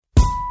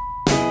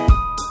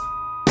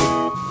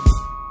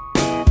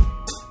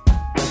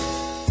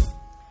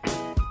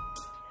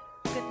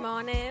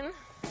morning.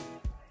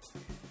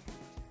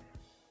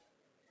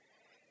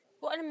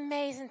 What an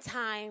amazing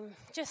time,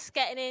 just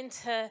getting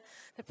into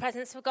the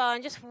presence of God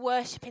and just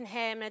worshipping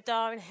Him,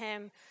 adoring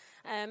Him.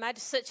 I had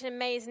such an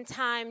amazing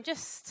time,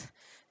 just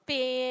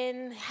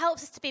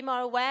helps us to be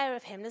more aware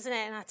of Him, doesn't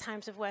it, in our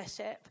times of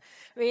worship,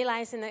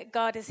 realizing that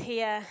God is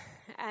here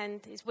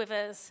and is with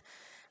us,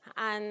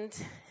 and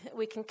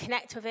we can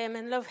connect with Him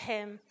and love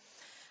Him.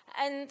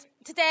 And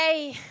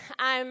today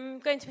I'm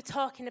going to be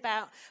talking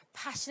about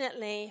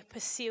passionately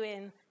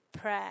pursuing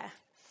prayer.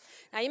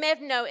 Now, you may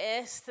have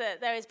noticed that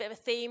there is a bit of a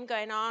theme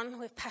going on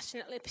with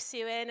passionately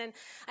pursuing, and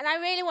I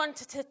really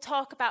wanted to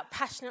talk about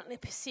passionately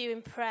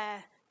pursuing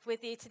prayer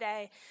with you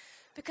today,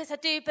 because I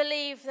do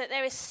believe that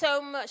there is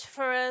so much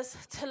for us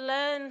to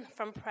learn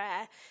from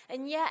prayer,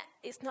 and yet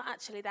it's not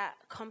actually that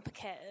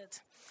complicated.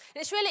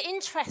 And it's really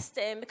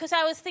interesting, because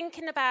I was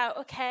thinking about,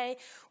 okay,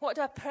 what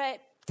do I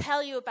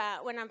tell you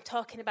about when I'm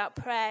talking about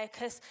prayer?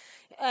 Because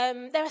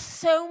there are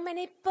so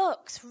many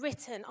books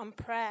written on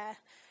prayer.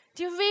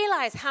 Do you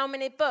realize how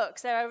many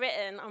books there are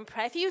written on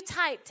prayer? If you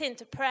typed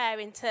into prayer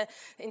into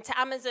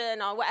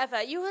Amazon or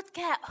whatever, you would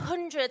get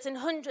hundreds and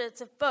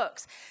hundreds of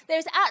books.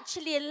 There's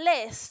actually a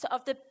list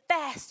of the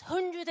best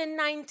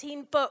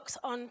 119 books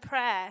on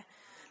prayer.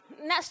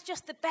 And that's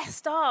just the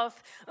best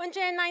of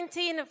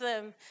 119 of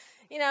them.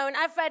 You know, and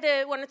I've read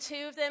one or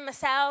two of them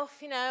myself,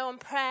 you know, on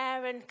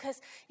prayer, and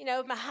because, you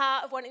know, my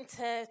heart of wanting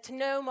to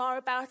know more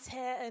about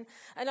it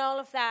and all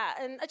of that.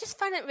 And I just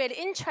find it really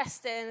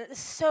interesting that there's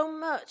so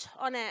much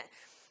on it.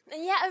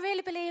 And yet I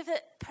really believe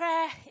that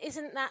prayer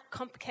isn't that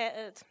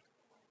complicated.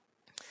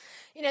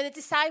 You know, the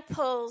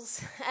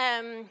disciples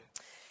in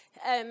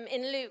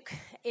Luke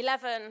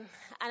 11, and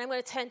I'm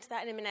going to turn to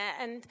that in a minute,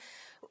 and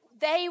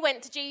they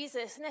went to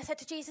Jesus, and they said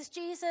to Jesus,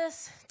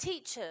 "Jesus,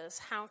 teach us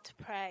how to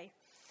pray."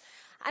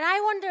 And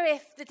I wonder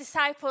if the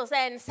disciples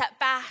then sat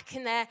back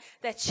in their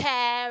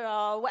chair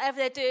or whatever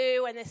they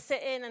do when they're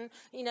sitting and,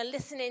 you know,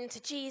 listening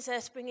to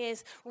Jesus bring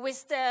his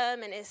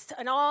wisdom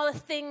and all the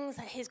things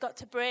that he's got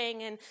to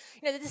bring. And,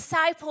 you know, the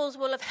disciples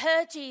will have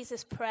heard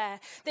Jesus' prayer.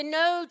 They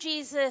know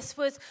Jesus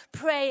would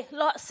pray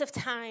lots of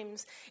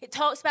times. It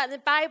talks about in the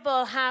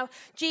Bible how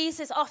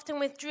Jesus often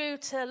withdrew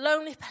to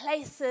lonely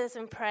places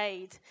and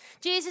prayed.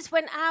 Jesus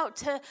went out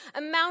to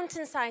a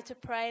mountainside to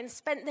pray and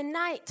spent the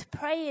night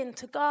praying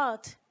to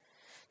God.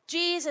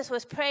 Jesus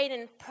was praying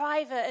in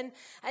private,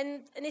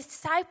 and his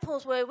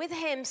disciples were with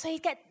him, so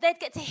they'd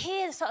get to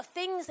hear the sort of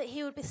things that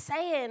he would be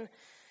saying.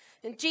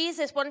 And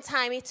Jesus, one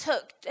time, he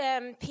took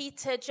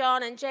Peter,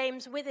 John, and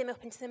James with him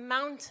up into the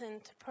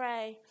mountain to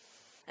pray.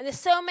 And there's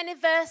so many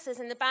verses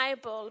in the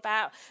Bible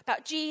about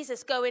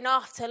Jesus going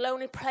off to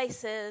lonely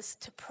places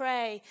to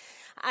pray.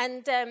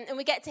 And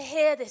we get to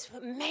hear this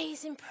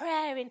amazing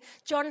prayer in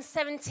John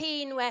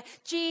 17 where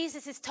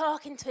Jesus is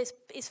talking to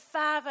his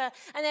Father.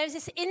 And there's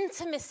this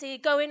intimacy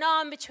going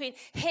on between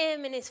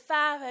him and his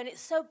Father. And it's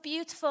so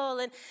beautiful.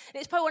 And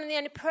it's probably one of the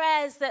only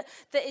prayers that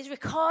is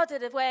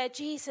recorded of where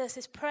Jesus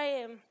is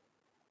praying.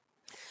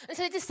 And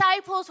so the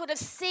disciples would have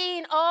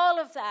seen all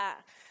of that.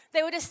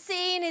 They would have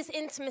seen his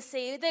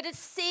intimacy. They'd have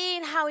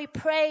seen how he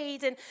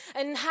prayed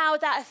and how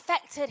that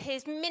affected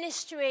his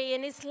ministry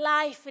and his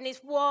life and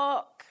his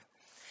walk.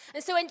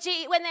 And so when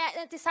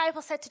the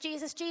disciples said to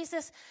Jesus,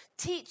 "Jesus,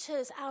 teach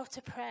us how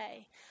to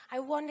pray," I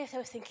wonder if they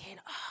were thinking,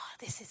 "Oh,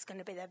 this is going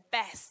to be the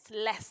best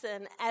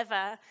lesson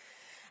ever."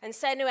 And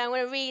so anyway, I'm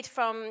going to read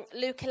from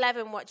Luke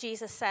 11 what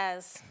Jesus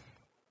says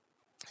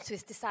to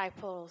his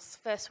disciples.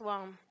 Verse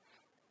 1.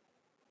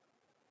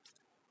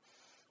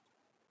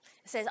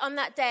 It says, "On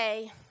that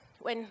day,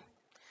 when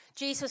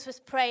Jesus was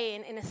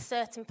praying in a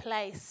certain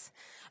place,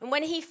 and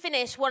when he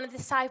finished, one of the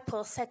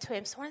disciples said to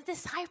him," so one of the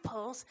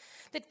disciples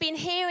that'd been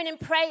hearing him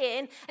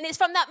praying, and it's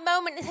from that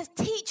moment it says,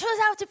 "Teach us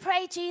how to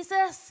pray,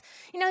 Jesus.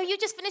 You know, you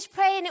just finished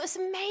praying. It was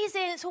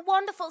amazing. It's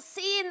wonderful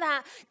seeing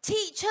that.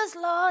 Teach us,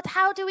 Lord.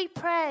 How do we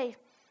pray?"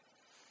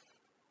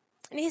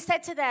 And he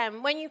said to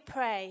them, "When you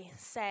pray,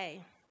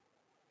 say,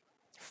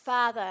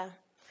 'Father,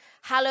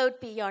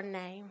 hallowed be your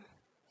name.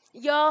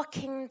 Your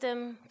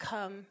kingdom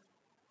come.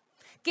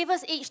 Give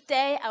us each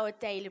day our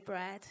daily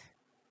bread.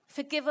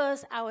 Forgive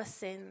us our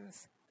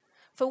sins.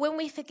 For when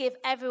we forgive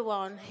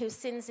everyone who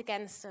sins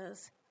against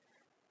us,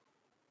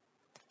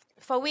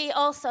 for we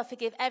also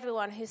forgive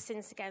everyone who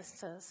sins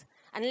against us.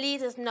 And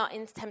lead us not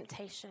into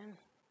temptation."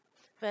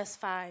 Verse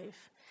 5.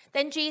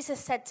 Then Jesus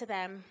said to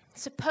them,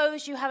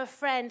 "Suppose you have a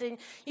friend and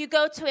you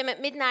go to him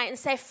at midnight and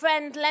say,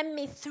 'Friend, lend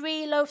me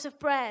 3 loaves of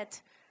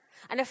bread.'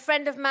 And a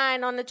friend of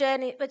mine on the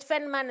journey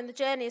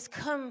has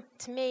come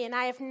to me, and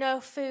I have no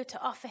food to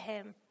offer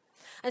him.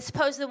 And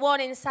suppose the one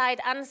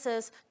inside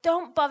answers,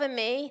 'Don't bother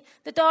me.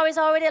 The door is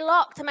already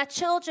locked, and my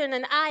children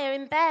and I are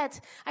in bed.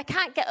 I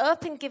can't get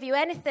up and give you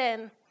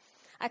anything.'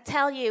 I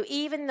tell you,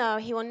 even though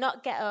he will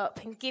not get up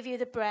and give you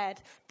the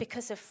bread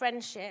because of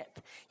friendship,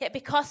 yet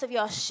because of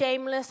your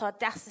shameless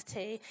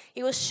audacity,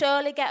 he will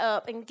surely get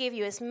up and give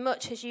you as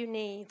much as you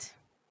need.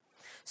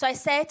 So I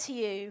say to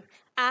you,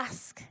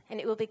 ask, and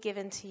it will be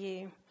given to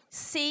you.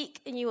 Seek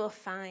and you will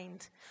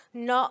find.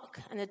 Knock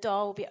and the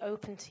door will be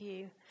open to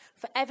you.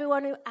 For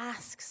everyone who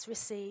asks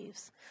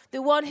receives.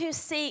 The one who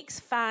seeks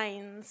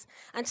finds.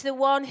 And to the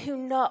one who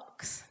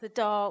knocks, the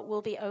door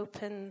will be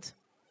opened.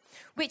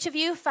 Which of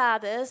you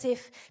fathers,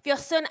 if your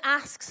son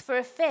asks for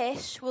a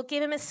fish, will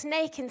give him a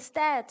snake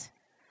instead?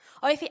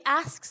 Or if he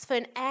asks for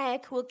an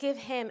egg, will give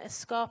him a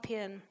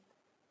scorpion?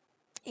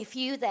 If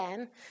you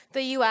then, though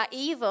you are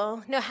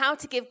evil, know how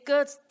to give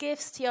good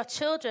gifts to your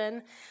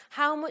children,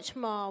 how much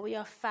more will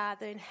your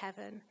Father in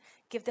heaven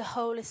give the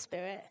Holy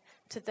Spirit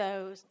to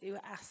those who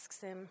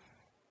ask him?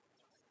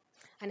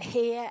 And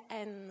here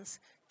ends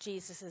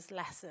Jesus'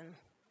 lesson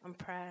on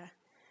prayer.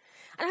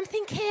 And I'm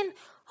thinking,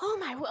 oh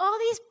my, all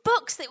these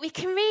books that we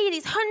can read,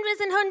 these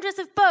hundreds and hundreds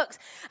of books,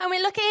 and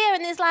we look here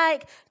and there's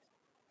like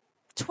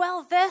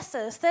 12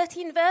 verses,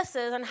 13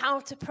 verses on how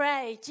to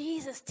pray.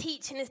 Jesus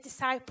teaching his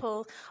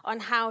disciples on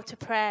how to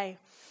pray.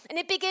 And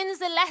it begins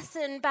the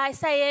lesson by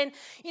saying,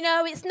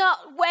 it's not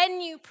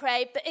when you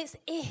pray, but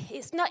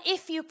it's not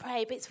if you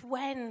pray, but it's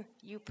when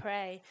you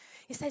pray.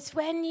 He says,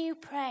 when you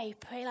pray,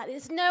 pray like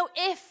this. There's no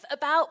if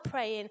about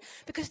praying,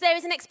 because there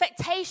is an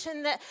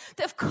expectation that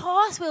of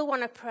course we'll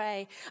want to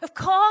pray. Of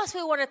course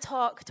we'll want to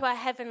talk to our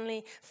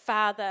Heavenly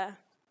Father.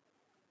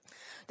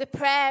 The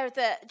prayer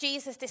that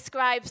Jesus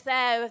describes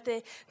there,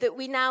 that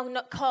we now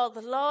not call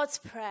the Lord's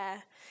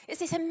Prayer, is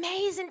this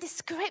amazing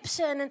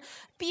description and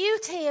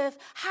beauty of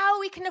how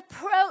we can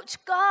approach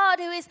God,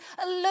 who is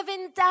a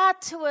loving dad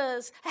to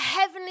us, a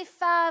heavenly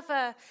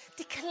Father,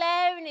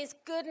 declaring his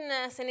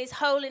goodness and his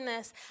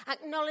holiness,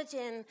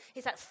 acknowledging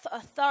his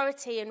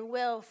authority and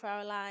will for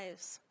our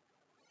lives.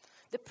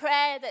 The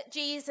prayer that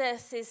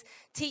Jesus is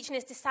teaching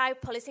his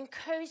disciples is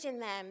encouraging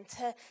them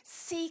to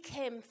seek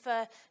him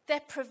for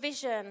their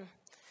provision,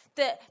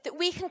 that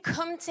we can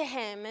come to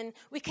him and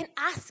we can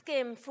ask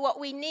him for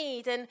what we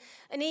need, and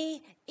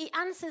he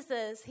answers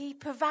us, he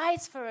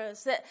provides for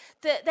us, that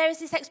there is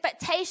this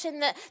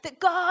expectation that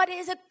God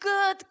is a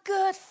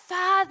good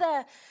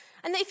Father,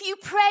 and that if you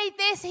pray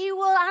this, he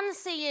will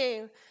answer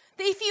you.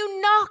 That if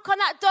you knock on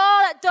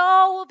that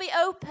door will be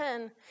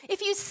open.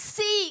 If you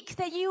seek,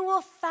 that you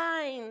will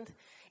find.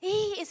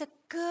 He is a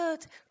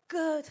good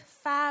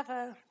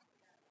Father.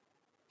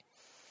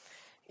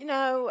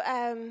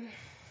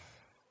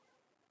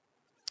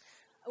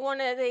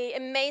 One of the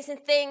amazing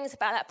things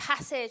about that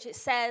passage, it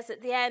says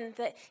at the end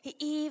that he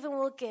even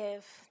will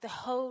give the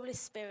Holy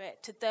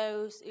Spirit to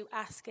those who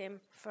ask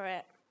him for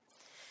it.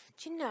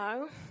 Do you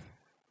know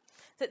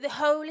that the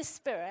Holy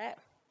Spirit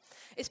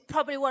is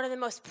probably one of the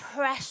most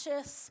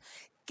precious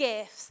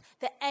gifts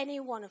that any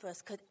one of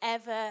us could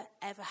ever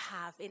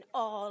have in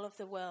all of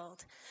the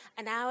world?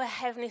 And our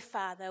Heavenly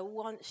Father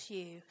wants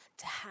you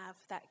to have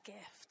that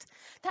gift.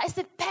 That is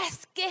the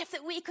best gift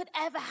that we could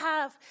ever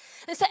have.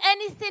 And so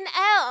anything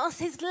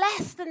else is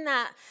less than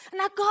that. And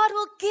our God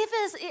will give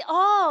us it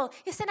all.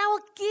 He said, I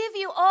will give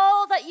you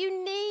all that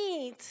you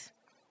need.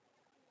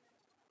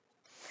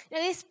 Now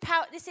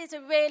this is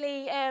a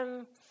really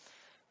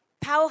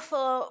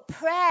powerful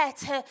prayer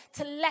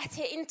to let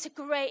it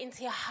integrate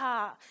into your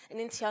heart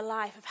and into your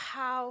life of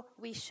how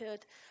we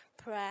should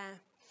pray.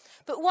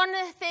 But one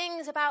of the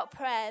things about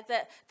prayer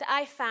that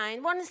I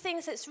find, one of the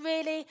things that's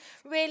really,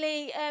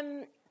 really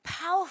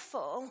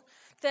powerful,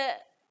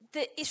 that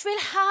it's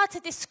really hard to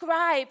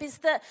describe, is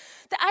that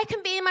I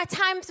can be in my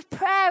times of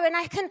prayer and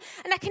I can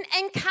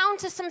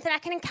encounter something. I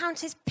can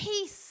encounter his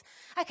peace.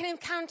 I can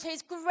encounter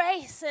his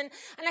grace and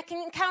I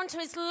can encounter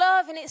his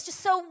love, and it's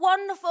just so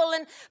wonderful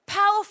and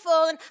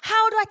powerful. And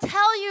how do I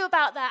tell you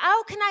about that?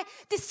 How can I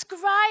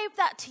describe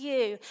that to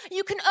you?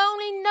 You can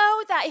only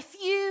know that if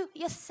you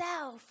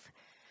yourself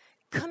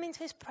come into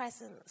his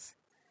presence,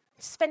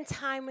 spend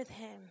time with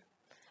him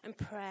and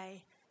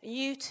pray.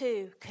 You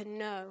too can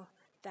know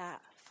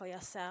that for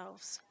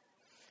yourselves.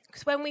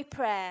 Because when we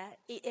pray,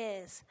 it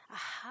is a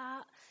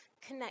heart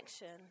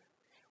connection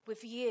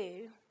with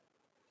you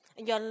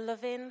and your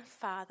loving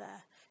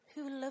Father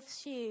who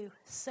loves you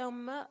so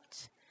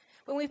much.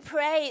 When we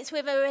pray, it's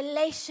with a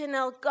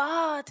relational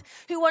God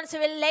who wants a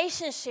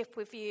relationship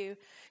with you,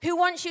 who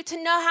wants you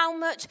to know how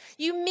much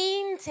you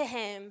mean to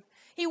him.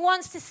 He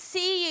wants to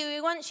see you.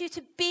 He wants you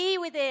to be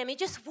with him. He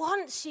just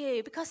wants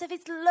you because of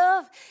his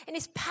love and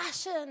his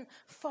passion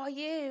for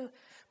you.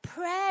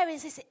 Prayer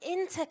is this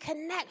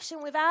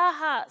interconnection with our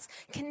hearts,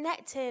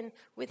 connecting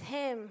with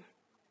him.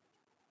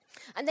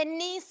 And there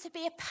needs to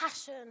be a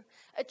passion,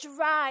 a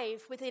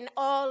drive within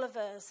all of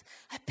us,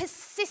 a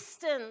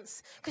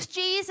persistence. Because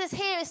Jesus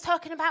here is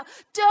talking about,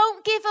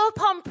 don't give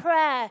up on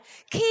prayer.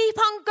 Keep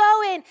on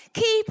going.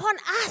 Keep on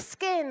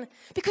asking.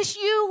 Because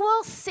you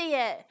will see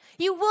it.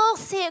 You will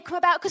see it come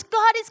about. Because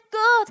God is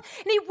good.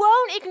 And he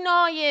won't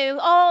ignore you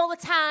all the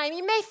time.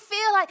 You may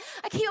feel like,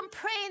 I keep on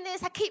praying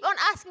this. I keep on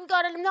asking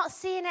God and I'm not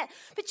seeing it.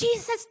 But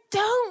Jesus says,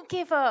 don't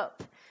give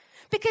up.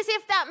 Because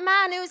if that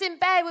man who's in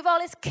bed with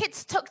all his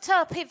kids tucked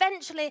up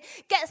eventually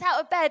gets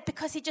out of bed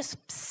because he's just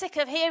sick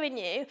of hearing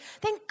you,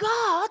 then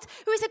God,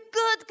 who is a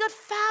good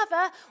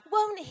Father,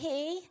 won't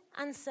he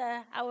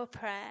answer our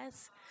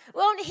prayers?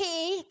 Won't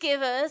he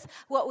give us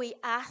what we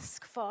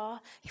ask for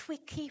if we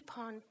keep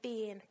on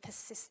being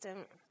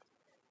persistent?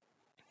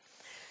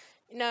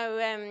 You know,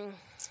 in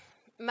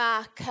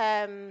Mark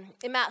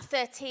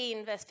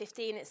 13, verse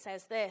 15, it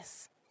says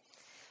this.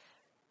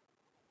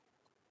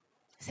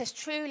 It says,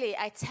 truly,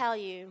 I tell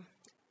you,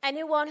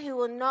 anyone who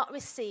will not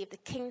receive the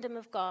kingdom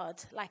of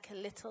God like a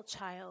little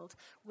child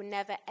will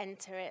never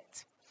enter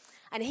it.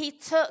 And he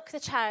took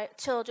the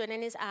children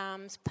in his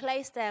arms,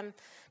 placed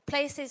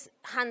his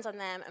hands on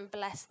them and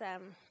blessed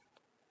them.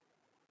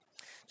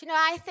 Do you know,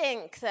 I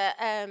think that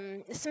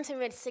there's something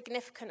really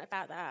significant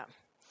about that.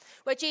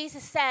 Where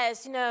Jesus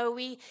says, you know,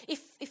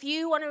 if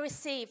you want to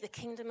receive the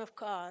kingdom of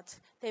God,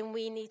 then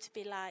we need to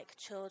be like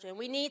children.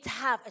 We need to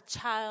have a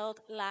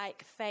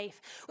childlike faith.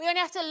 We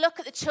only have to look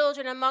at the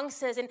children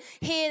amongst us and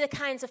hear the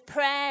kinds of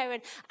prayer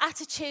and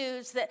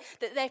attitudes that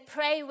they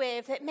pray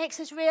with. That makes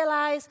us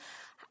realize,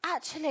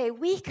 actually,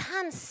 we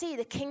can see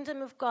the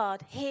kingdom of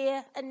God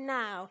here and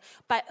now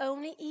by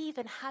only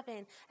even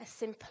having a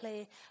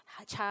simply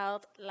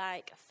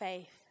childlike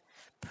faith.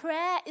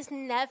 Prayer is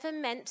never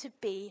meant to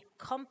be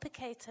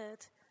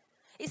complicated.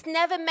 It's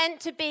never meant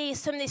to be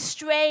this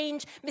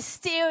strange,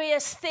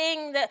 mysterious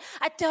thing that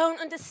I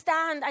don't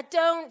understand. I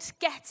don't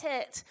get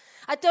it.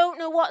 I don't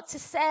know what to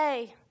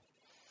say.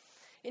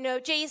 You know,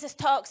 Jesus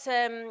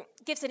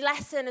gives a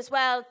lesson as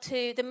well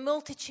to the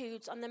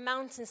multitudes on the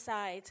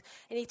mountainside.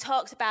 And he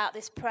talks about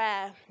this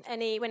prayer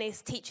when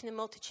he's teaching the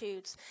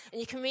multitudes. And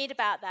you can read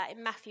about that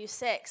in Matthew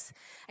 6.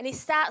 And he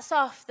starts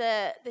off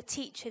the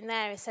teaching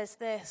there. He says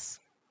this.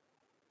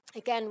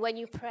 Again, when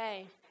you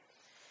pray,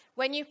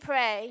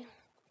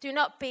 do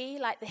not be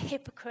like the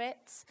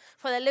hypocrites,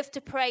 for they live to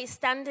pray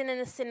standing in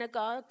the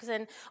synagogues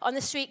and on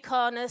the street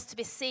corners to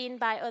be seen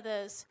by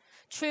others.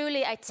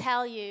 Truly, I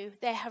tell you,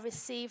 they have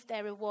received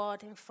their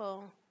reward in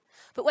full.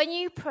 But when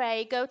you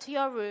pray, go to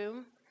your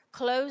room,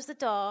 close the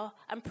door,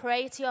 and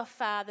pray to your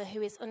Father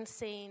who is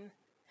unseen.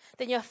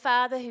 Then your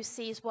Father who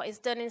sees what is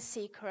done in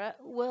secret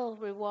will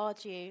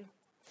reward you.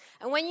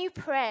 And when you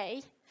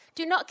pray,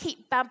 do not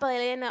keep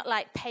babbling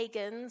like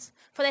pagans,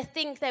 for they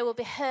think they will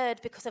be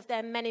heard because of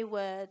their many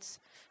words.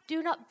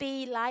 Do not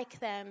be like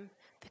them,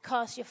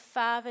 because your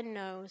Father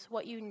knows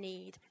what you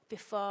need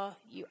before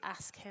you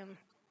ask him.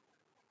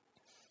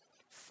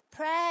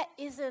 Prayer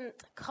isn't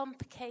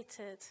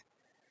complicated.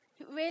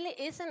 It really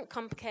isn't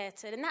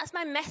complicated. And that's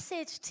my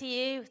message to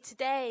you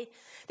today,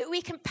 that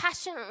we can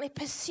passionately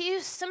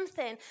pursue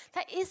something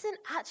that isn't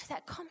actually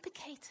that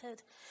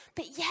complicated,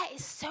 but yet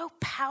is so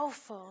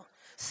powerful,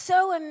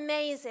 so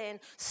amazing,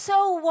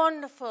 so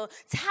wonderful,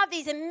 to have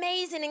these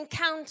amazing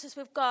encounters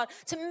with God,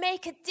 to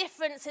make a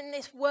difference in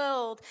this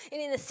world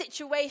and in the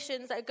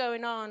situations that are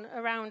going on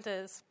around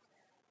us.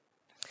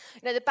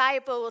 You know, the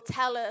Bible will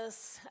tell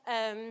us,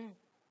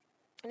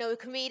 we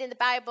can read in the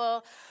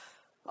Bible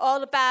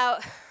all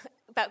about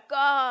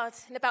God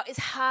and about his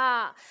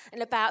heart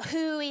and about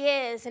who he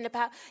is and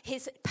about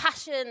his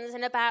passions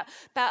and about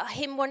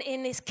him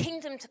wanting his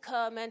kingdom to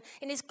come and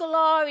in his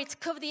glory to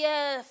cover the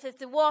earth as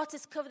the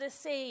waters cover the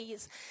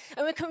seas.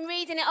 And we can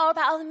read in it all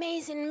about all the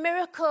amazing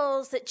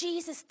miracles that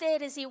Jesus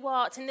did as he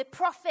walked, and the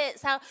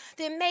prophets, how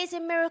the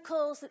amazing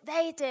miracles that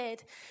they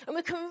did. And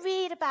we can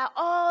read about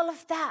all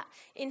of that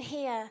in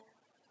here.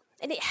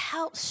 And it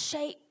helps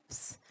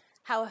shapes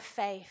our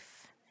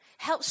faith,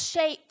 helps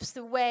shapes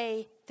the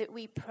way that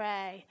we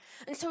pray.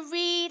 And so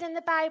reading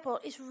the Bible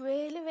is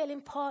really, really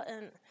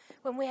important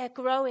when we are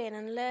growing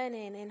and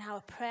learning in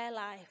our prayer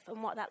life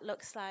and what that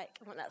looks like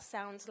and what that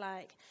sounds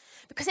like.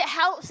 Because it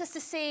helps us to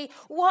see,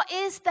 what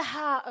is the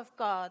heart of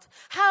God?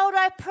 How do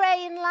I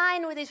pray in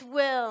line with his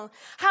will?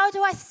 How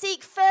do I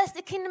seek first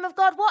the kingdom of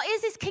God? What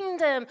is his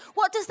kingdom?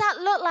 What does that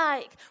look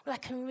like? Well, I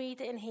can read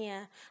it in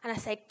here. And I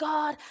say,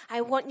 God,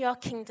 I want your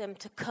kingdom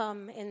to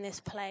come in this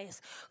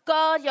place.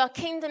 God, your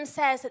kingdom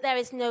says that there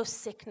is no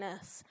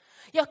sickness.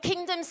 Your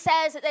kingdom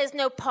says that there's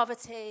no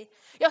poverty.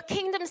 Your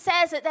kingdom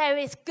says that there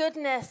is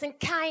goodness and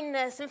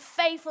kindness and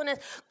faithfulness.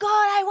 God,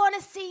 I want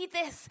to see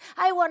this.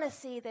 I want to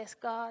see this,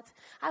 God.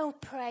 I will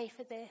pray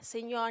for this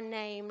in your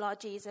name, Lord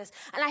Jesus.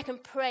 And I can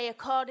pray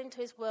according to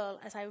his will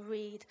as I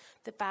read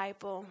the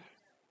Bible.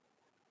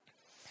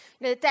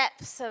 You know, the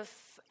depths of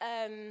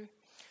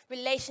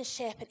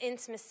relationship and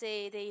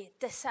intimacy the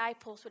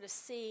disciples would have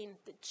seen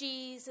that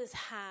Jesus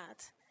had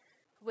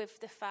with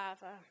the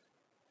Father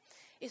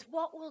is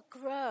what will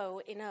grow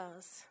in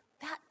us.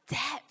 That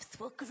depth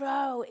will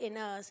grow in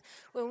us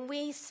when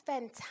we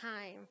spend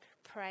time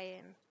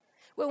praying.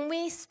 When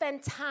we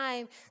spend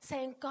time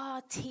saying,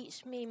 God,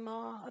 teach me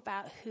more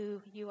about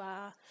who you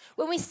are.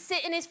 When we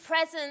sit in his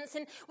presence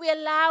and we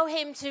allow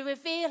him to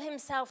reveal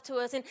himself to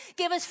us and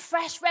give us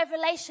fresh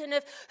revelation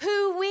of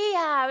who we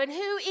are and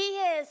who he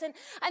is. And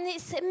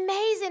it's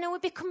amazing, and we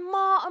become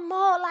more and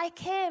more like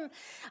him.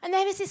 And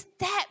there is this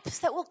depth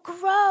that will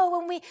grow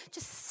when we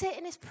just sit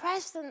in his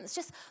presence,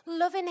 just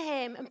loving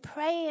him and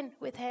praying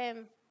with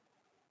him.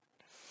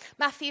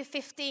 Matthew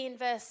 15,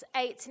 verse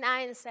 8 to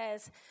 9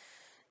 says,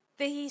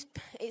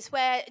 it's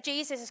where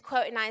Jesus is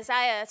quoting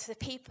Isaiah to the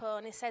people,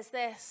 and he says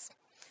this: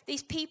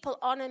 These people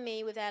honor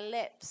me with their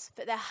lips,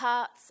 but their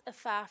hearts are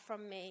far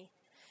from me.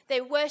 They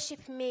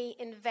worship me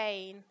in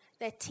vain.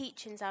 Their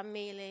teachings are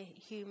merely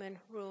human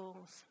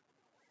rules.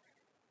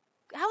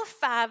 Our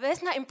Father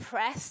is not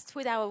impressed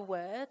with our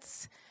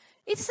words.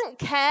 He doesn't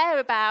care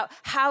about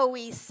how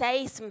we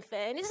say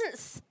something. He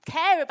doesn't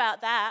care about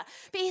that.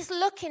 But he's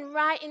looking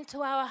right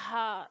into our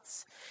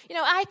hearts. You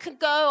know, I could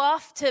go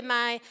off to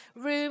my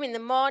room in the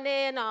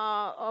morning,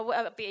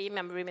 or be in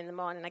my room in the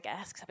morning, I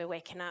guess, because I'll be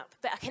waking up.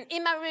 But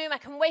in my room, I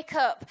can wake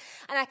up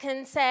and I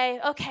can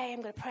say, okay,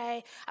 I'm going to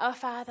pray. Our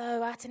Father,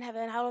 who art in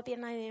heaven, hallowed be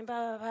thy name,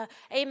 blah, blah, blah.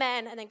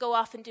 Amen. And then go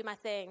off and do my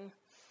thing.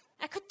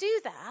 I could do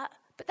that,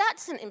 but that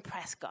doesn't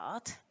impress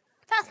God.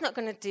 That's not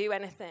going to do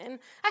anything.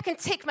 I can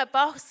tick my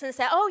box and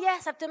say, oh,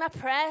 yes, I've done my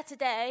prayer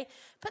today.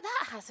 But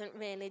that hasn't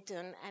really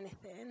done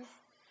anything.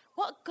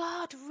 What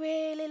God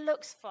really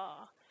looks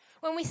for,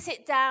 when we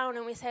sit down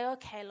and we say,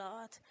 okay,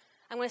 Lord,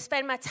 I'm going to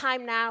spend my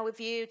time now with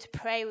you, to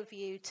pray with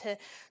you, to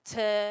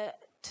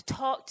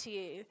talk to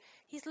you.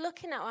 He's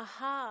looking at our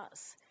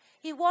hearts.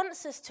 He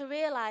wants us to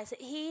realize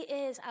that he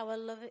is our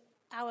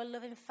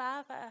loving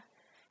Father.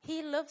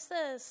 He loves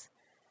us.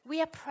 We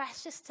are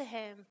precious to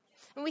him.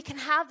 And we can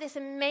have this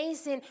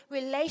amazing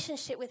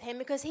relationship with him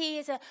because he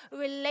is a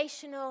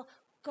relational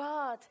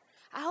God.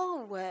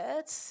 Our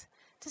words,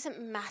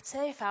 doesn't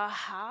matter if our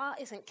heart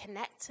isn't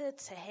connected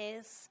to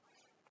his.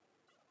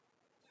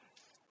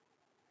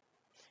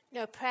 You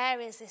know, prayer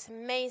is this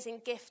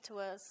amazing gift to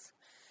us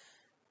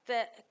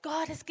that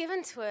God has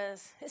given to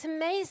us. It's an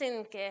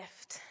amazing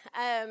gift.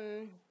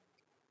 We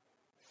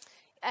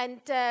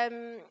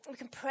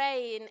can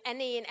pray in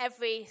any and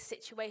every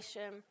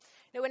situation.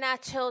 You know, when our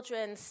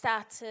children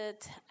started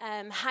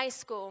high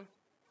school,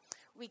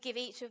 we gave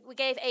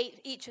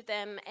each of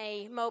them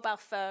a mobile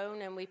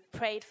phone, and we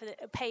paid for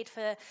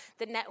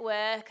the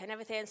network and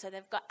everything, so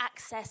they've got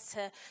access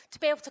to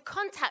be able to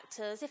contact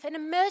us if an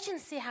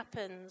emergency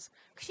happens.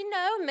 Because, you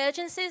know,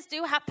 emergencies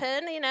do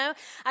happen, you know.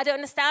 I don't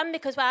understand,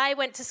 because when I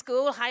went to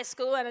school, high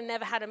school, and I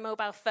never had a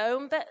mobile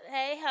phone. But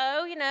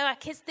hey-ho, you know, our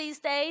kids these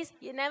days,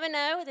 you never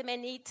know. They may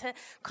need to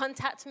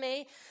contact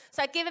me.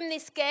 So I give them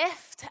this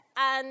gift,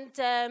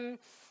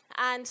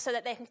 and so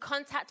that they can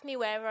contact me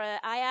wherever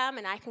I am,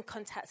 and I can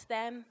contact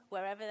them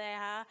wherever they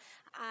are.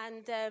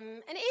 And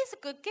it is a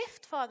good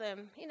gift for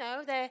them. You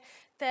know,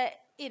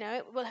 you know,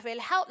 it will really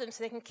help them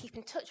so they can keep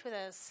in touch with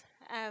us.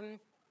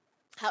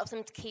 Helps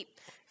them to keep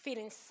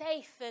feeling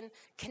safe and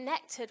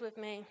connected with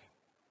me.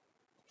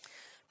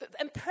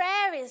 And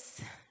prayer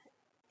is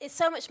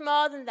so much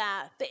more than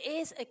that, but it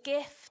is a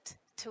gift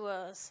to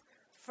us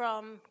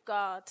from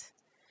God.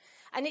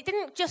 And it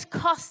didn't just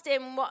cost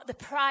him the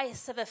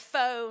price of a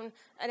phone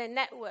and a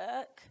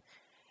network.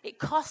 It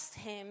cost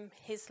him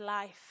his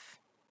life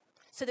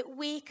so that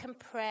we can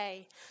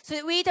pray, so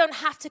that we don't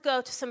have to go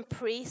to some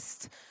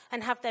priest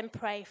and have them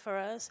pray for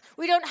us.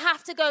 We don't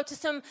have to go to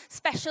some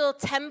special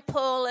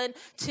temple and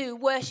to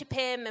worship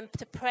him and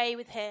to pray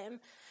with him.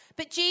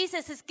 But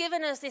Jesus has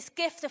given us this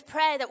gift of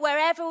prayer that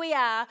wherever we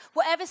are,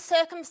 whatever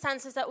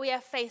circumstances that we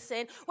are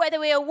facing, whether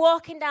we are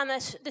walking down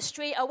the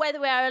street or whether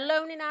we are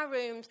alone in our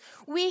rooms,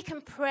 we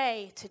can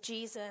pray to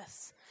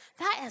Jesus.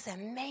 That is an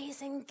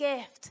amazing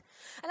gift.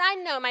 And I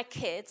know my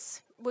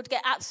kids would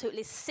get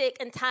absolutely sick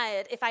and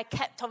tired if I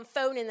kept on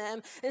phoning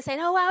them and saying,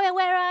 oh,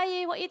 where are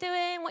you? What are you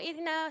doing?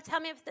 Tell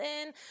me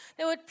everything.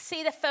 They would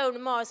see the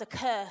phone more as a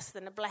curse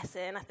than a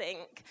blessing, I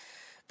think.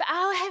 But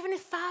our Heavenly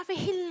Father,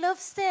 he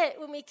loves it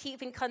when we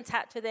keep in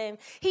contact with him.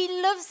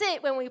 He loves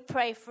it when we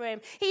pray for him.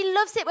 He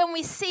loves it when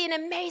we see an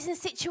amazing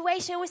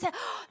situation and we say,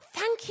 oh,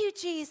 thank you,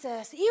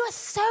 Jesus. You are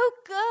so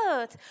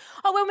good.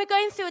 Or when we're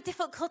going through a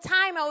difficult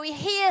time or we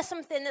hear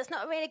something that's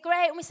not really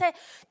great and we say,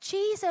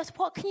 Jesus,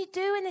 what can you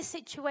do in this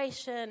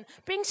situation?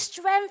 Bring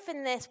strength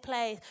in this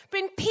place.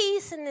 Bring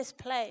peace in this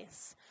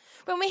place.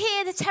 When we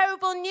hear the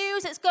terrible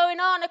news that's going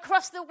on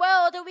across the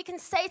world, and we can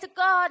say to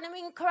God, and we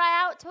can cry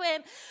out to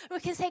him, and we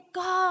can say,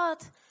 God,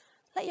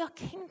 let your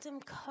kingdom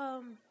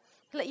come.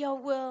 Let your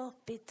will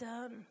be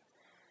done.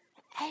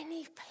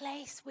 Any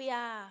place we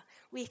are,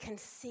 we can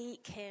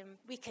seek him.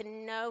 We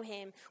can know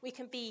him. We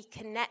can be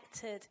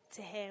connected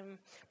to him.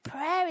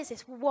 Prayer is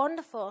this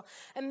wonderful,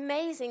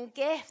 amazing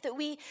gift that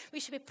we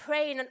should be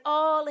praying on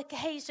all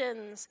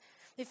occasions.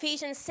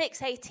 Ephesians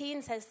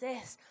 6:18 says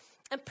this,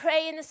 and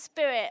pray in the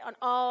Spirit on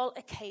all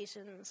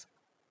occasions,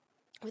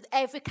 with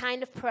every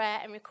kind of prayer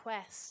and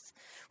request.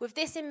 With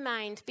this in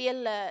mind, be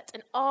alert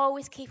and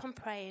always keep on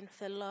praying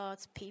for the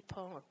Lord's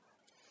people.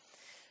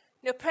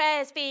 You know, prayer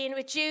has been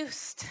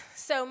reduced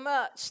so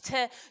much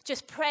to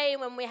just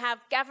praying when we have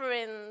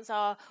gatherings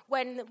or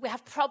when we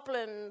have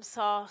problems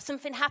or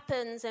something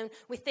happens and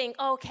we think,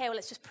 oh, okay, well,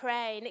 let's just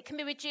pray. And it can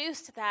be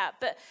reduced to that.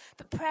 But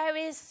prayer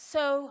is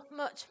so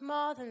much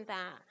more than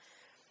that.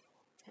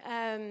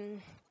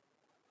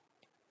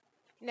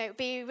 You know, it would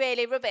be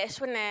really rubbish,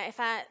 wouldn't it, if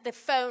the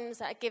phones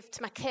that I give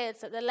to my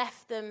kids, that they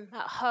left them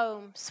at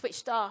home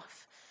switched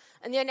off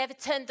And they never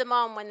turned them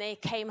on when they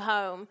came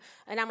home.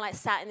 And I'm like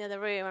sat in the other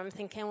room. I'm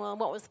thinking, well,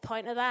 what was the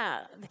point of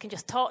that? They can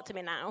just talk to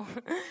me now.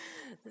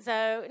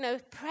 So,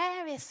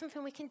 prayer is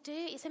something we can do.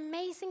 It's an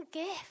amazing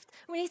gift.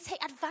 We need to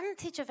take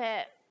advantage of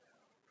it.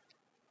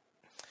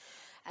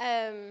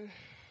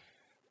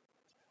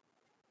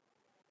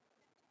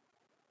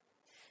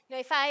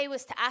 If I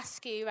was to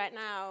ask you right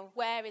now,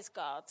 where is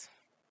God?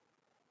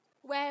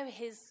 Where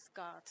is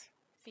God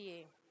for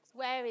you?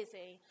 Where is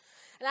he?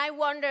 And I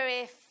wonder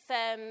if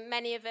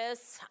many of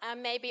us,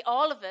 and maybe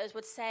all of us,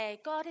 would say,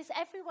 God is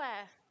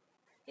everywhere.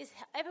 He's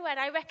everywhere. And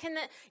I reckon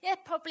that,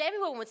 probably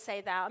everyone would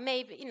say that. Or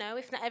maybe,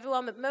 if not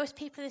everyone, but most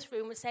people in this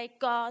room would say,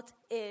 God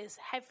is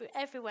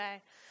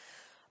everywhere.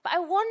 But I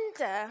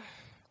wonder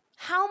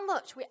how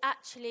much we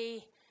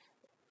actually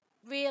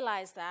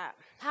realize that,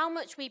 how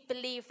much we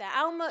believe that,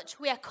 how much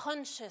we are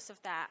conscious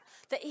of that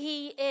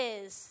he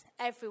is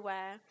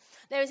everywhere.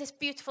 There is this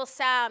beautiful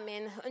psalm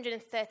in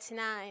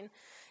 139,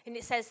 and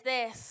it says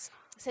this.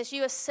 It says,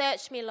 you have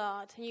searched me,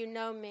 Lord, and you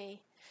know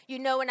me. You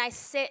know when I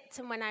sit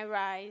and when I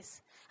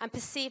rise, and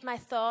perceive my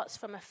thoughts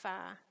from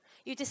afar.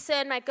 You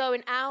discern my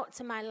going out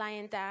and my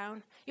lying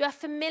down. You are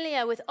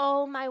familiar with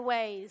all my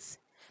ways.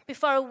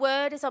 Before a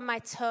word is on my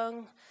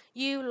tongue,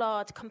 you,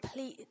 Lord,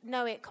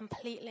 know it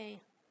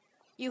completely.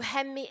 You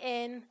hem me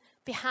in,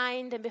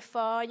 behind and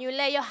before, and you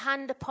lay your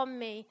hand upon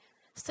me.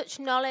 Such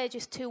knowledge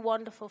is too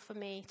wonderful for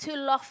me, too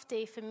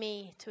lofty for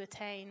me to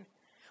attain.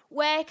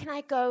 Where can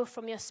I go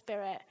from your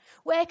spirit?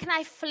 Where can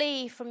I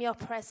flee from your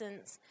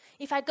presence?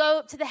 If I go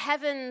up to the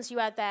heavens, you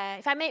are there.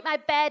 If I make my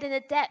bed in the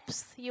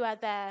depths, you are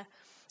there.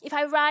 If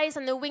I rise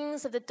on the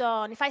wings of the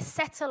dawn, if I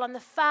settle on the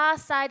far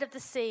side of the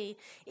sea,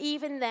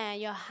 even there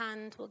your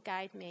hand will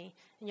guide me,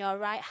 and your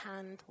right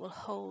hand will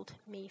hold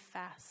me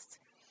fast.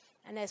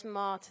 And there's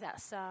more to that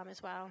psalm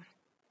as well.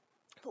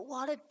 But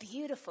what a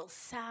beautiful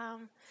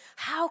psalm.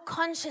 How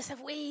conscious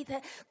are we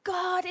that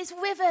God is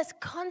with us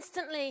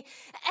constantly.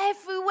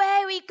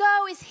 Everywhere we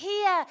go is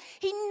here.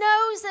 He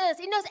knows us.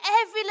 He knows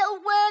every little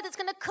word that's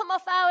going to come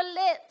off our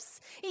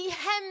lips. He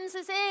hems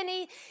us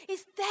in.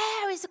 He's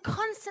there. He's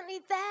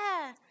constantly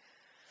there.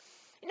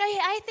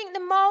 I think the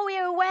more we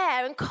are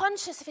aware and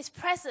conscious of his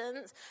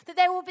presence, that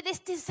there will be this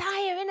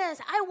desire in us.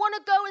 I want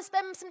to go and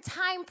spend some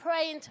time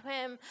praying to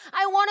him.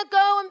 I want to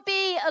go and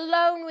be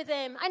alone with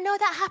him. I know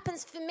that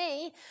happens for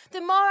me.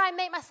 The more I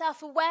make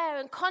myself aware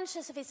and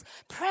conscious of his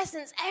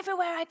presence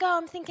everywhere I go,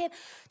 I'm thinking,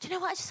 do you know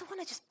what? I just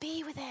want to just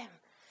be with him.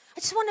 I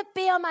just want to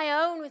be on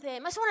my own with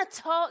him. I just want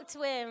to talk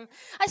to him.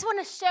 I just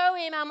want to show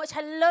him how much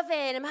I love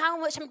him and how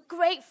much I'm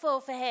grateful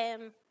for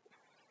him.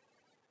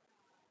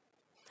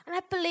 And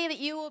I believe that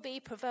you will be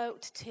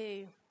provoked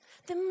too.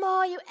 The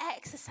more you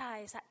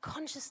exercise that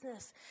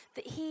consciousness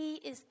that he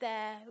is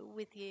there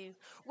with you.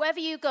 Whether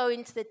you go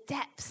into the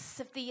depths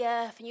of the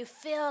earth and you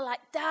feel like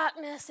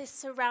darkness is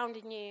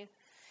surrounding you,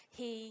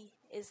 he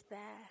is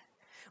there.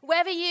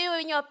 Whether you are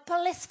in your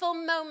blissful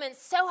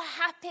moments, so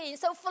happy,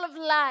 so full of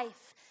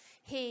life,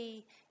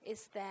 he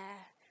is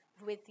there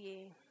with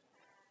you.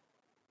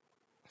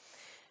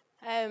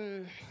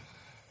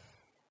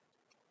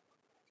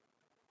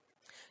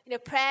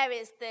 Prayer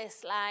is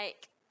this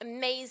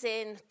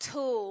amazing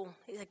tool.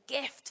 It's a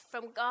gift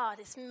from God.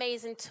 This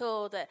amazing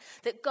tool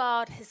that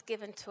God has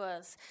given to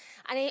us.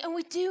 And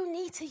we do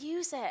need to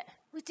use it.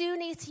 We do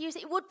need to use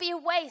it. It would be a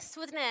waste,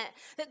 wouldn't it?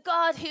 That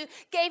God, who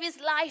gave his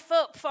life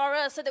up for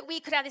us so that we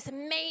could have this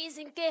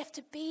amazing gift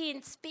to be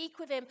and speak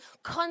with him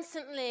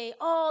constantly,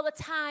 all the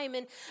time,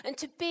 and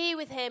to be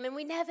with him, and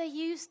we never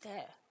used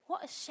it.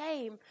 What a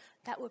shame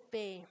that would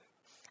be.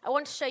 I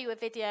want to show you a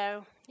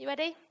video. You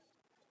ready?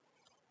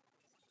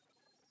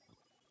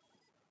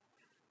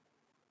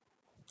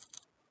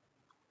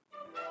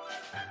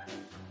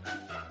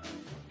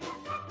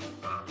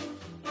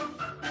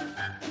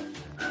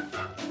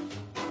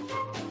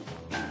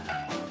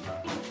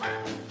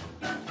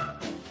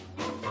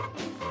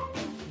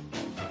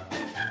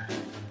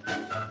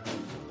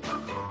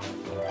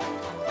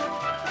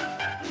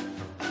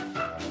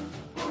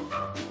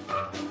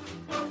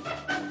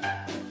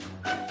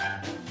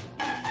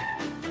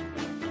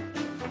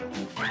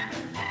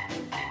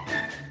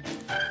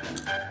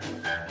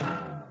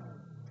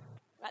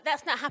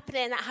 That's not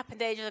happening. That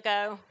happened ages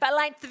ago. But I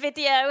liked the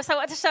video, so I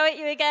want to show it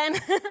you again.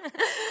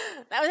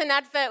 That was an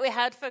advert we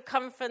had for a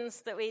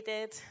conference that we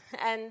did.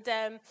 And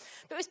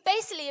but it was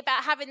basically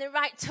about having the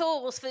right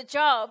tools for the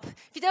job.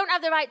 If you don't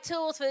have the right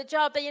tools for the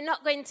job, then you're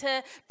not going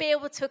to be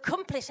able to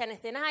accomplish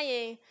anything, are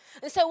you?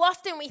 And so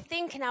often we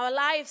think in our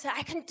lives that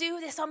I can do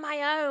this on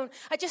my own.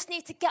 I just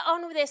need to get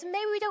on with this. And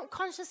maybe we don't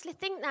consciously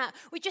think that.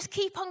 We just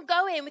keep on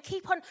going. We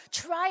keep on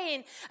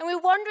trying. And we're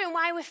wondering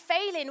why we're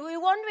failing. We're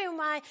wondering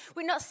why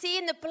we're not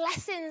seeing the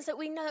blessings that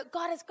we know that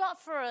God has got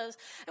for us.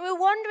 And we're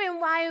wondering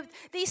why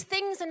these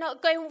things are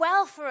not going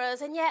well for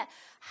us. And yet,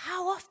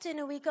 how often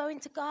are we going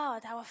to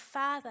God, our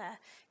Father,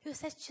 who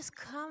says, just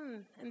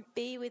come and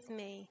be with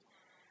me?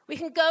 We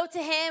can go to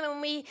him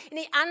and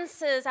he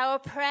answers our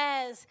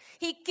prayers.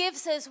 He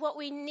gives us what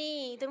we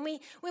need. And we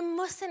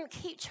mustn't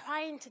keep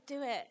trying to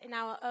do it in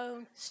our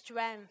own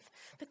strength.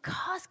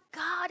 Because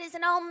God is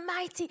an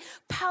almighty,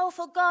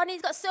 powerful God. And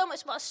he's got so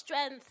much more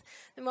strength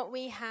than what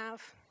we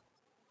have.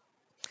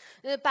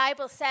 The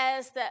Bible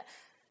says that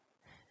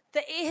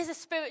there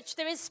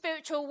is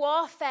spiritual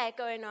warfare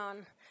going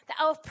on. That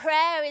our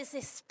prayer is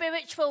this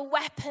spiritual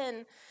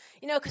weapon.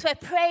 Because we're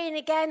praying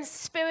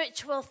against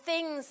spiritual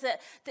things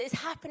that is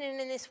happening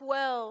in this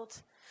world.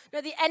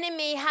 The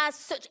enemy has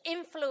such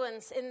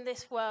influence in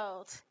this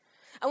world.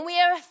 And we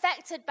are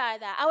affected by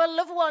that. Our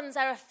loved ones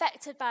are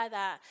affected by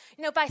that.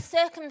 By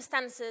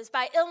circumstances,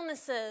 by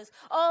illnesses,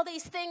 all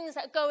these things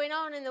that are going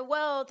on in the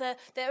world that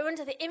are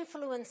under the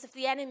influence of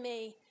the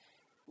enemy.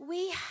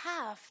 We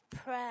have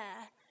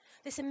prayer.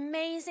 This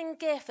amazing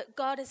gift that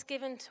God has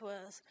given to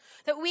us.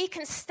 That we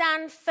can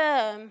stand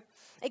firm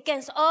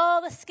against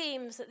all the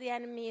schemes that the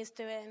enemy is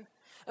doing.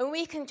 And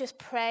we can just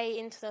pray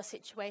into those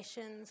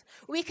situations.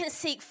 We can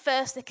seek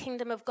first the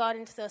kingdom of God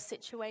into those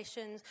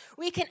situations.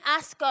 We can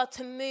ask God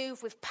to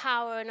move with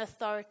power and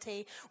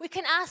authority. We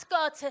can ask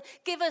God to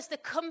give us the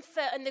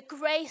comfort and the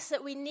grace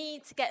that we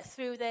need to get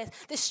through this.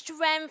 The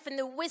strength and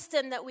the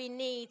wisdom that we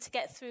need to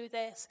get through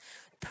this.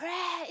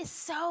 Prayer is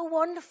so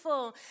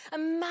wonderful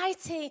and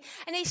mighty,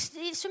 and it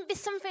shouldn't be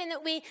something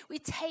that we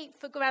take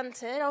for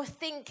granted or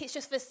think it's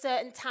just for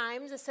certain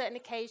times, a certain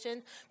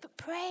occasion, but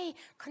pray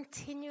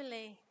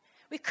continually.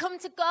 We come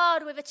to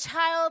God with a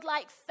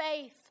childlike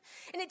faith,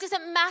 and it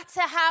doesn't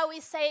matter how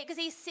we say it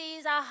because he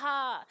sees our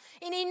heart,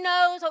 and he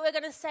knows what we're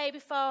going to say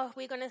before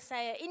we're going to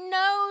say it. He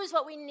knows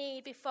what we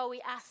need before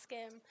we ask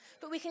him,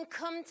 but we can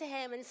come to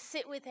him and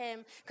sit with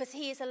him because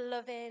he is a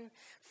loving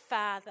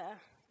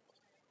Father.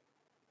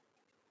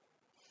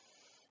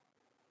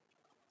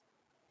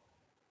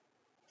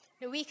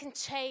 We can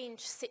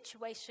change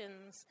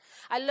situations.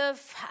 I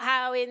love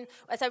how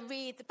as I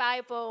read the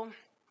Bible,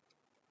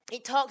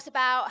 it talks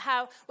about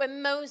how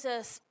when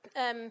Moses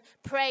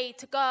prayed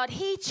to God,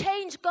 he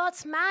changed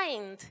God's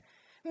mind.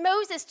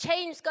 Moses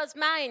changed God's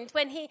mind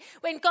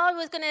when God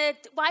was going to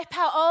wipe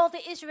out all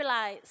the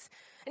Israelites.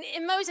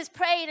 And Moses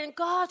prayed and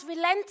God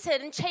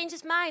relented and changed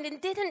his mind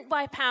and didn't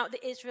wipe out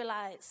the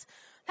Israelites.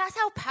 That's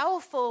how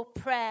powerful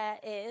prayer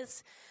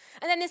is.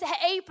 And then there's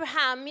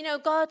Abraham.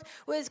 God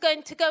was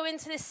going to go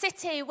into this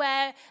city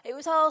where it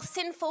was all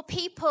sinful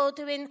people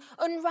doing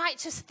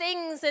unrighteous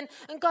things. And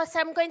God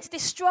said, I'm going to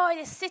destroy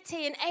this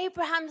city. And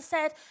Abraham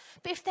said,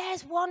 but if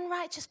there's one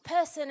righteous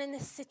person in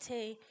this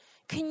city,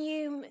 can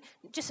you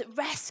just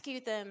rescue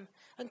them?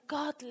 And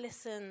God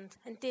listened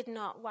and did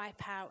not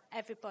wipe out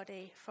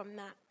everybody from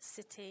that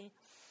city.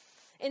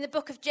 In the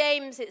book of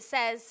James, it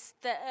says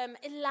that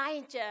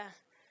Elijah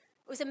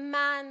was a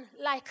man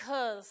like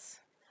us.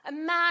 A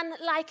man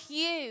like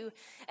you.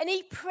 And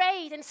he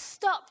prayed and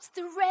stopped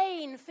the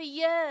rain for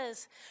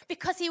years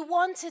because he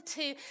wanted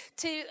to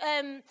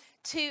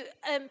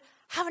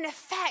have an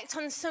effect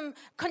on some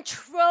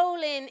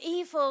controlling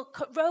evil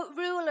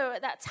ruler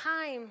at that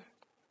time.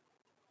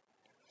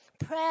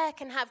 Prayer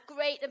can have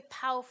great and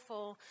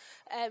powerful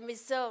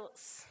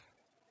results.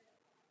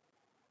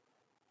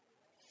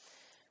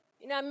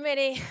 I'm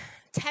really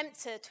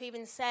tempted to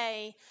even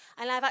say,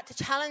 and I've had to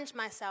challenge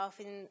myself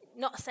in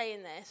not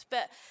saying this,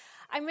 but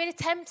I'm really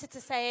tempted to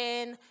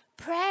say,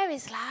 prayer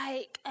is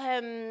like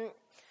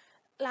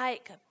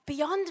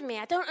beyond me.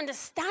 I don't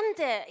understand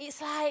it. It's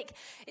like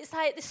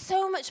there's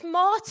so much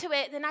more to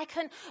it than I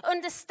can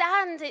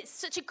understand. It's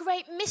such a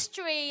great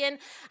mystery, and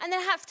then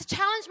I have to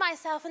challenge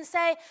myself and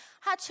say,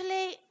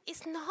 actually,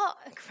 it's not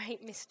a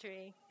great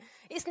mystery.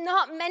 It's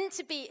not meant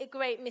to be a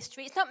great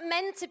mystery. It's not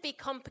meant to be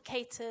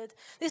complicated.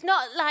 There's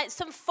not like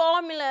some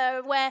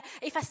formula where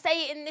if I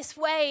say it in this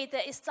way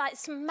that it's like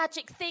some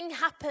magic thing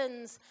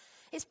happens.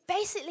 It's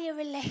basically a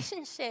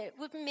relationship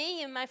with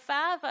me and my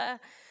Father,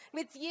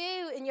 with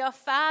you and your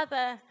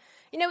Father.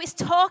 It's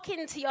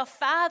talking to your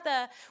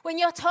Father. When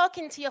you're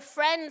talking to your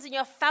friends and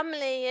your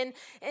family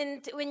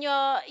and when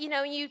you're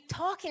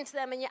talking to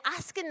them and you're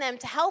asking them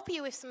to help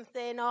you with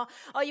something or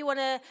you want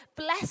to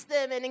bless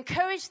them and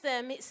encourage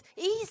them, it's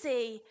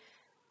easy.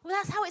 Well,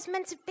 that's how it's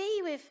meant to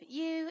be with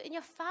you and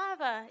your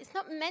Father. It's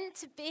not meant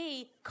to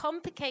be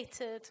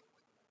complicated.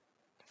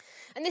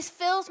 And this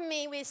fills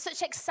me with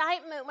such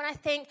excitement when I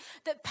think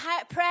that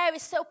prayer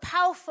is so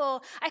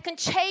powerful. I can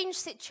change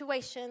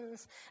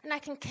situations and I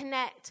can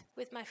connect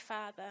with my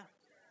Father.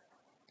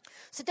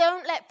 So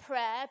don't let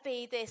prayer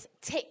be this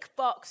tick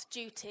box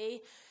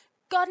duty.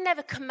 God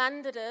never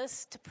commanded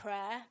us to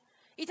pray.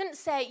 He didn't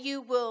say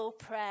you will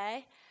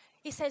pray.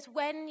 He says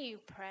when you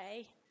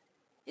pray.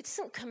 It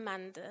doesn't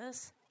command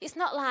us. It's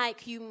not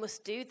like you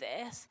must do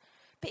this.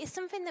 But it's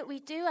something that we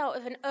do out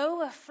of an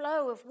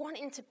overflow of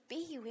wanting to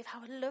be with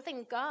our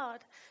loving God,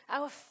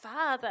 our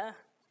Father.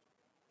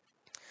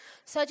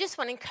 So I just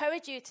want to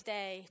encourage you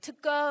today to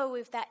go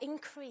with that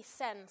increased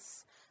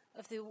sense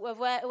of the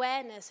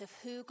awareness of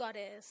who God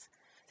is,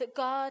 that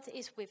God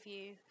is with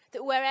you,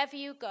 that wherever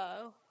you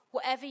go,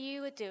 whatever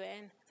you are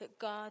doing, that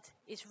God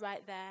is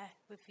right there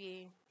with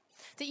you.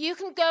 That you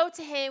can go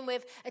to him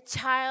with a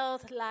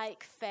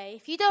childlike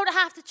faith. You don't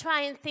have to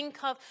try and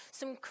think of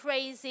some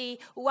crazy,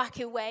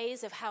 wacky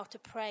ways of how to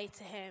pray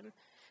to him.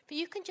 But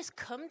you can just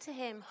come to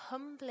him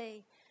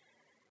humbly,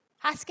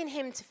 asking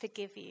him to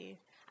forgive you,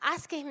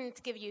 asking him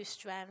to give you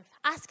strength,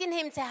 asking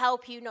him to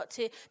help you not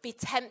to be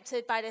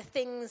tempted by the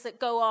things that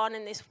go on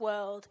in this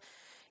world.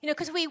 You know,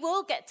 because we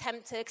will get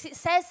tempted, because it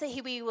says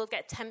that we will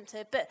get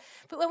tempted. But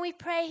when we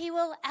pray, he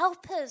will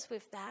help us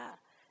with that.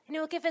 And he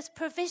will give us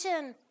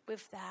provision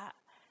with that.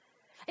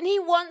 And he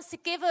wants to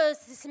give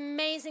us this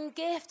amazing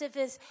gift of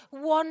his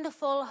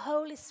wonderful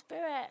Holy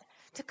Spirit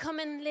to come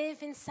and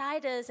live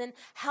inside us and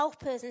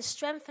help us and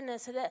strengthen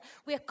us so that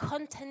we are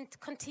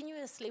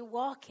continuously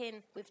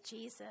walking with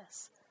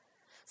Jesus.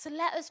 So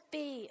let us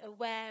be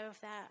aware of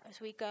that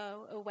as we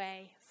go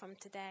away from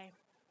today.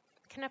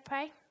 Can I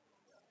pray?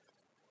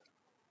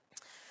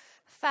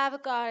 Father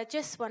God, I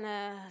just want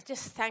to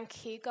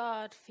thank you,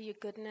 God, for your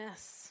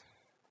goodness.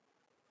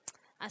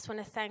 I just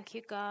want to thank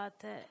you, God,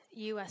 that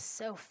you are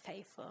so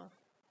faithful.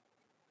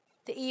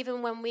 That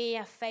even when we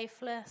are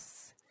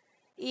faithless,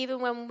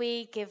 even when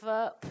we give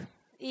up,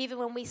 even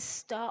when we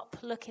stop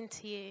looking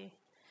to you,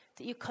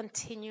 that you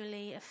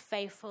continually are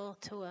faithful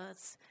to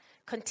us,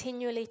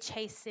 continually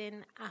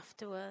chasing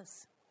after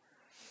us.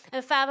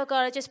 And Father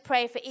God, I just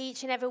pray for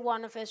each and every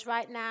one of us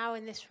right now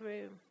in this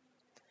room,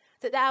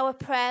 that our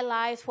prayer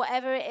life,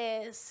 whatever it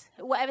is,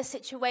 whatever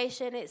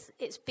situation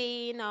it's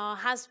been or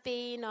has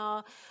been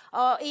or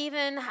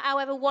even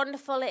however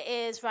wonderful it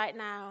is right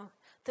now,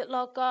 that,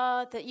 Lord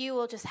God, that you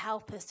will just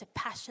help us to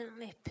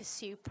passionately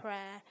pursue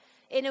prayer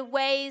in a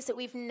ways that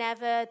we've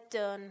never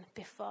done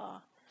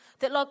before.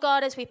 That, Lord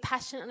God, as we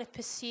passionately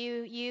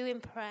pursue you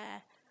in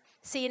prayer,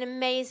 seeing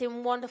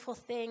amazing, wonderful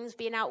things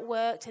being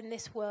outworked in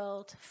this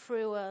world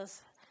through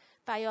us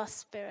by your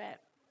Spirit.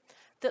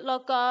 That,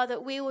 Lord God,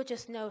 that we will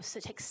just know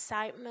such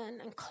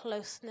excitement and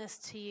closeness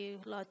to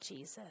you, Lord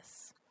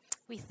Jesus.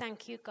 We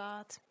thank you,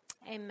 God.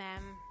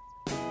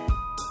 Amen.